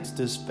was against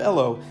his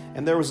fellow,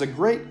 and there was a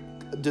great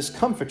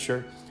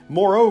discomfiture.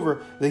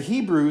 Moreover, the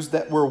Hebrews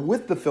that were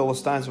with the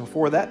Philistines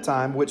before that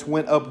time, which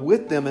went up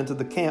with them into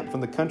the camp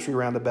from the country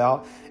round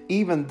about,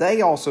 even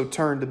they also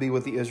turned to be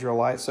with the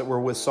Israelites that were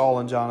with Saul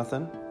and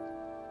Jonathan."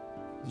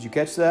 Did you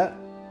catch that?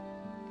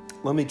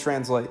 Let me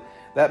translate.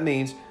 That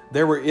means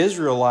there were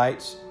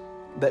Israelites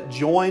that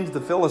joined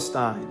the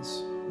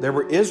Philistines. There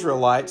were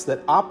Israelites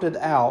that opted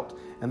out,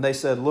 and they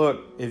said,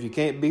 look, if you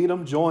can't beat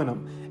them, join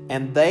them.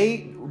 And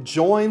they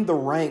joined the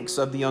ranks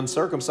of the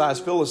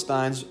uncircumcised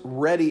Philistines,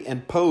 ready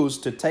and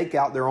posed to take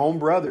out their own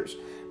brothers.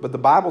 But the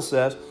Bible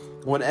says,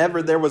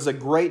 whenever there was a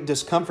great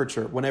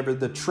discomfiture, whenever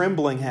the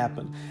trembling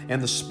happened,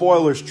 and the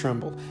spoilers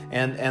trembled,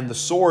 and the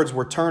swords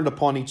were turned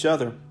upon each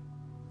other,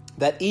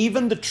 that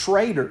even the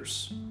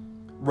traitors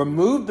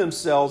removed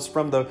themselves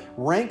from the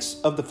ranks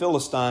of the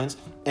Philistines,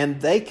 and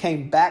they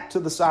came back to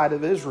the side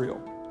of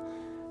Israel.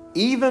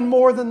 Even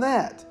more than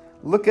that,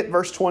 look at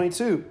verse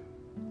 22.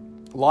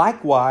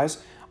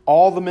 Likewise,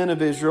 all the men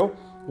of Israel,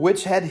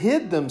 which had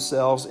hid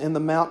themselves in the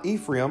Mount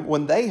Ephraim,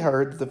 when they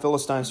heard that the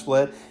Philistines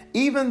fled,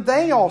 even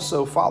they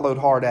also followed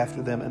hard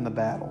after them in the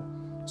battle.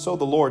 So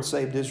the Lord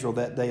saved Israel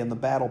that day, and the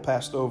battle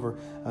passed over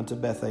unto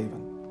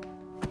Bethaven.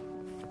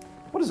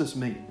 What does this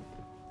mean?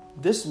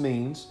 This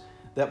means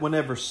that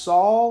whenever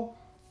Saul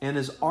and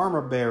his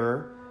armor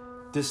bearer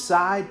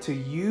decide to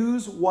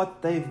use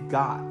what they've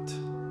got,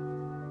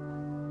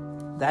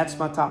 that's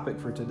my topic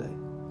for today.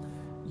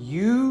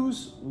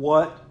 Use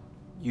what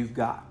you've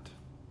got.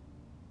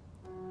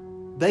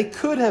 They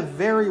could have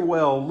very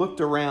well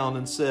looked around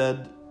and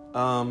said,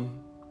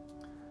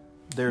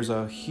 there's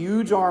a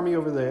huge army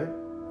over there,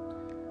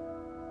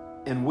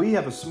 and we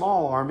have a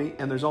small army,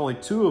 and there's only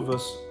 2 of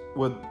us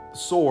with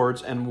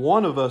swords, and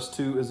one of us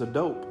 2 is a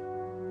dope.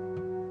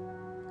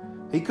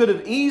 He could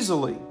have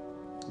easily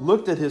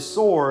looked at his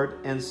sword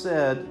and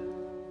said,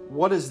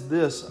 what is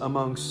this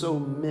among so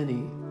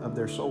many of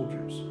their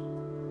soldiers?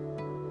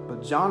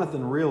 But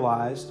Jonathan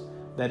realized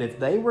that if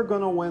they were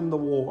going to win the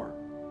war,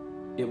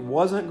 it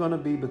wasn't going to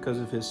be because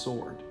of his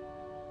sword.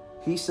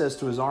 He says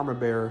to his armor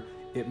bearer,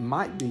 it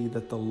might be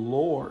that the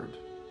Lord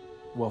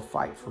will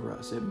fight for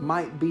us. It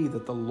might be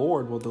that the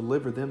Lord will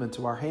deliver them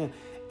into our hand.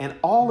 And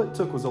all it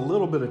took was a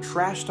little bit of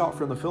trash talk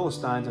from the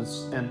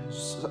Philistines,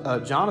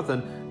 and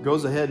Jonathan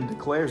goes ahead and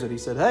declares it. He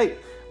said, hey,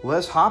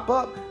 let's hop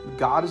up.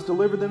 God has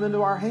delivered them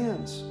into our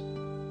hands.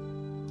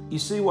 You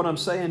see what I'm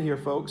saying here,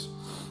 folks,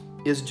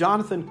 is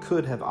Jonathan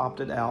could have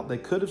opted out. They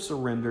could have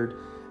surrendered,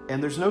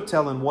 and there's no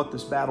telling what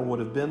this battle would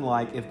have been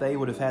like if they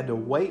would have had to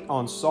wait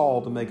on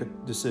Saul to make a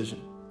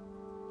decision.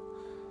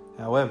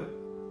 However,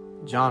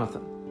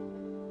 Jonathan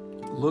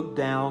looked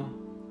down,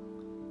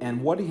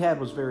 and what he had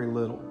was very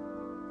little.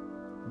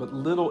 But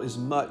little is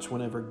much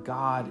whenever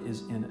God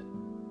is in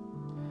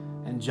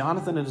it. And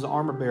Jonathan and his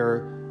armor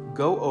bearer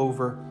go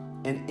over,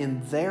 and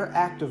in their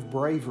act of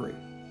bravery,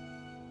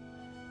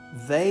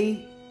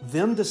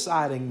 them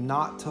deciding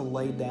not to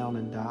lay down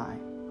and die,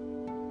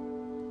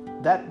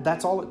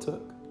 that's all it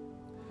took.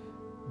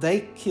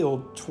 They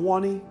killed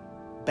 20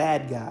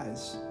 bad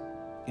guys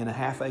in a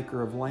half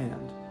acre of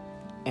land,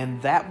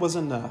 and that was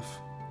enough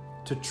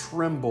to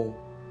tremble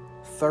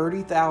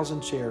 30,000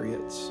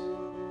 chariots,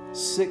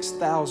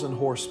 6,000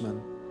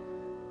 horsemen,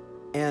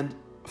 and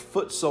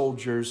foot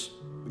soldiers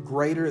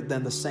greater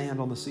than the sand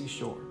on the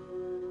seashore.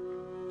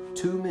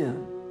 2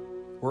 men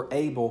were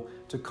able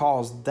to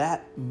cause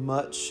that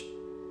much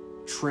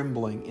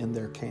trembling in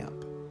their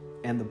camp.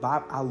 And the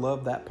Bible, I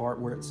love that part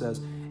where it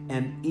says,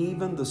 and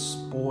even the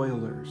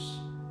spoilers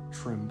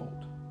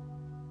trembled.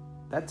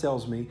 That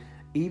tells me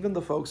even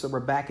the folks that were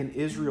back in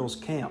Israel's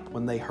camp,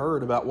 when they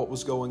heard about what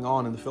was going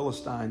on in the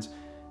Philistines,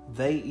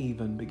 they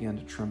even began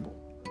to tremble.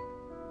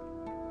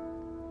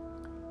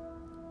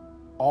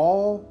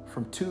 All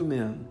from 2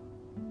 men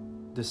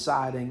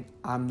deciding,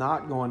 I'm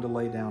not going to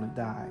lay down and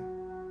die.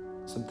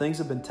 Some things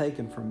have been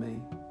taken from me.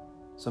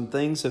 Some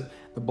things have,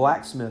 the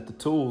blacksmith, the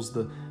tools,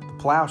 the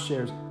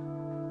plowshares,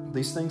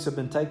 these things have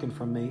been taken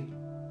from me.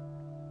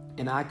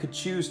 And I could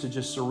choose to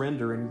just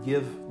surrender and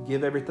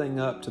give everything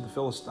up to the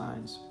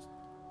Philistines.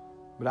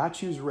 But I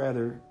choose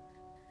rather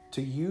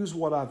to use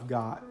what I've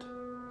got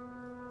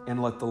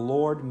and let the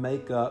Lord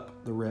make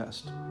up the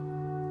rest.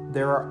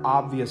 There are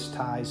obvious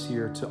ties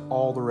here to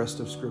all the rest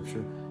of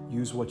Scripture.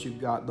 Use what you've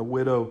got. The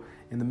widow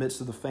in the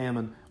midst of the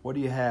famine. What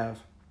do you have?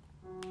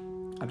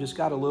 I've just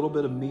got a little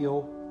bit of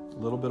meal, a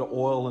little bit of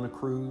oil in a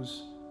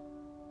cruse.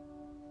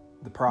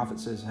 The prophet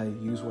says, hey,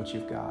 use what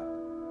you've got.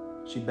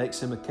 She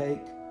bakes him a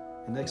cake,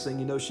 and next thing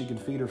you know, she can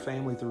feed her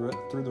family through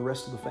the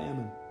rest of the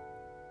famine.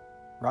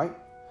 Right?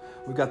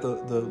 We've got the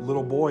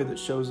little boy that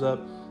shows up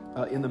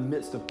in the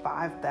midst of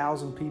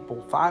 5,000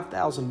 people,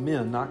 5,000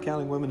 men, not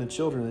counting women and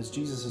children, as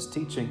Jesus is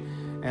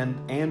teaching.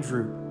 And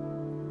Andrew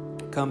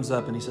comes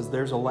up and he says,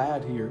 there's a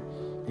lad here.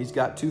 He's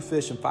got 2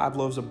 fish and 5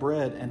 loaves of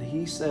bread. And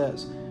he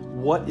says,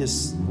 what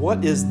is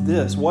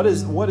this? What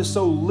is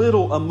so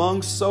little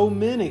among so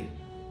many?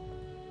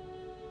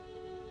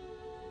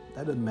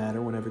 That doesn't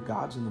matter whenever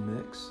God's in the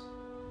mix.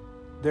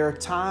 There are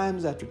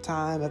times after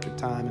time after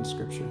time in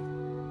Scripture.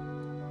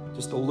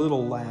 Just a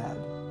little lad,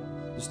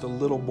 just a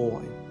little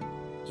boy,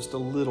 just a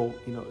little,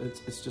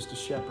 it's just a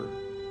shepherd,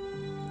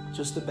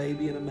 just a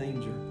baby in a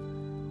manger,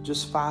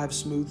 just 5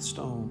 smooth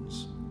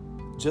stones,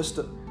 just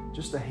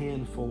a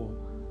handful,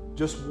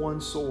 just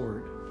 1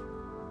 sword.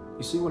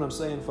 You see what I'm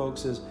saying,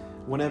 folks, is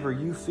whenever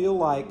you feel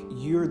like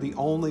you're the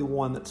only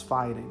one that's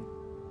fighting,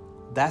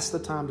 that's the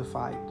time to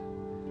fight.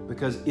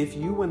 Because if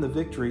you win the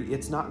victory,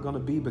 it's not going to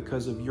be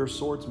because of your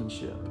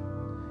swordsmanship.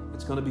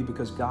 It's going to be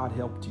because God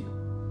helped you.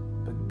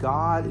 But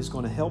God is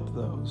going to help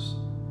those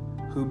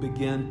who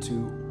begin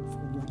to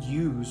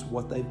use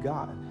what they've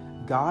got.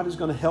 God is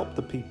going to help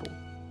the people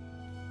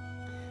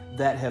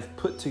that have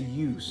put to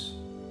use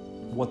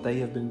what they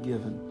have been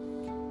given.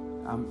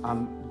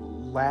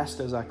 Last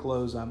as I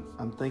close,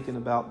 I'm thinking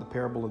about the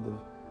parable of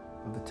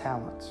the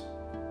talents.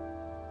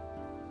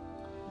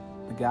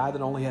 The guy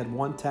that only had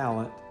one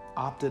talent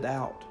opted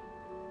out.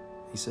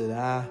 He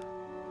said,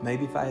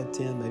 maybe if I had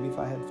 10, maybe if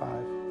I had 5.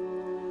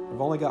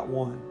 I've only got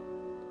one.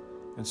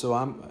 And so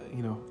I'm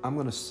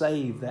going to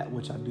save that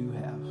which I do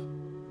have.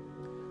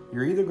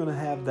 You're either going to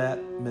have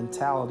that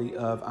mentality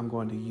of I'm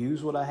going to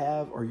use what I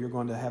have, or you're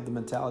going to have the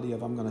mentality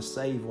of I'm going to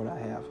save what I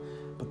have.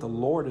 But the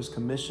Lord has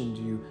commissioned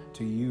you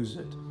to use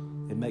it.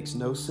 It makes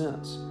no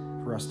sense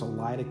for us to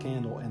light a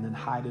candle and then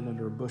hide it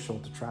under a bushel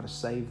to try to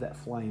save that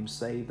flame,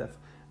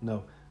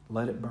 No,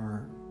 let it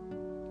burn.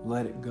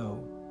 Let it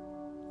go.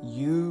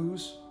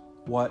 Use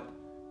what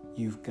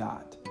you've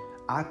got.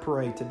 I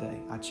pray today,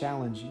 I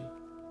challenge you,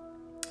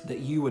 that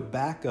you would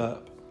back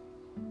up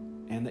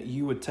and that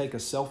you would take a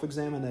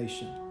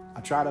self-examination. I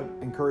try to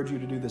encourage you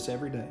to do this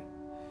every day.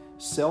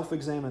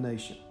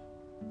 Self-examination.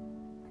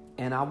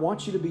 And I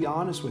want you to be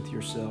honest with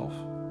yourself.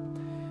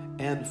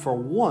 And for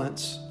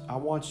once, I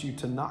want you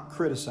to not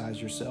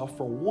criticize yourself.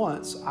 For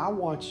once, I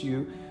want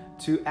you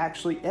to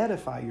actually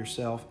edify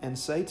yourself and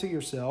say to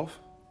yourself,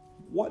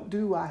 what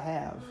do I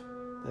have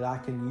that I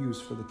can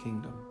use for the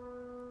kingdom?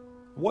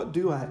 What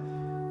do I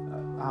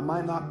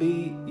might not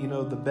be,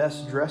 the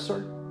best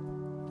dresser.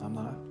 I'm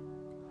not.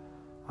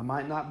 I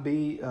might not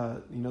be,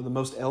 the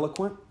most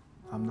eloquent.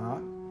 I'm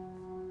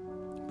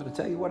not. But I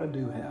tell you what I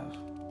do have,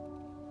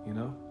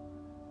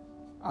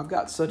 I've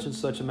got such and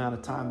such amount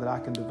of time that I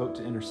can devote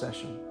to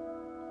intercession.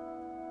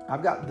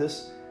 I've got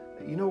this,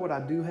 what I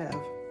do have?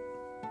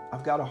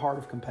 I've got a heart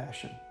of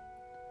compassion.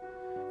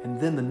 And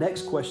then the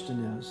next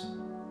question is,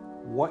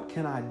 what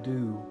can I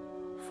do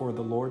for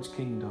the Lord's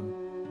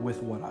kingdom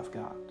with what I've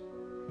got?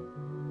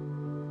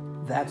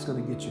 That's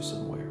going to get you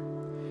somewhere.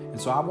 And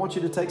so I want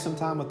you to take some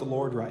time with the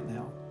Lord right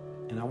now.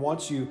 And I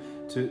want you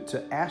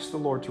to ask the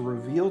Lord to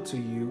reveal to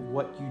you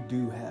what you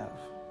do have.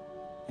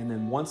 And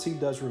then once He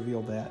does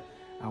reveal that,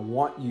 I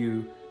want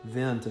you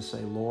then to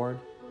say, Lord,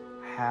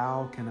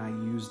 how can I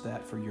use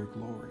that for your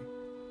glory?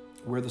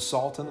 We're the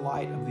salt and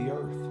light of the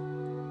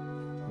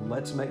earth.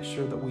 Let's make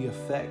sure that we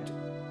affect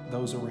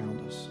those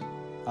around us.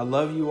 I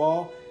love you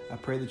all. I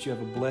pray that you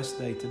have a blessed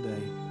day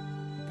today.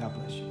 God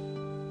bless you.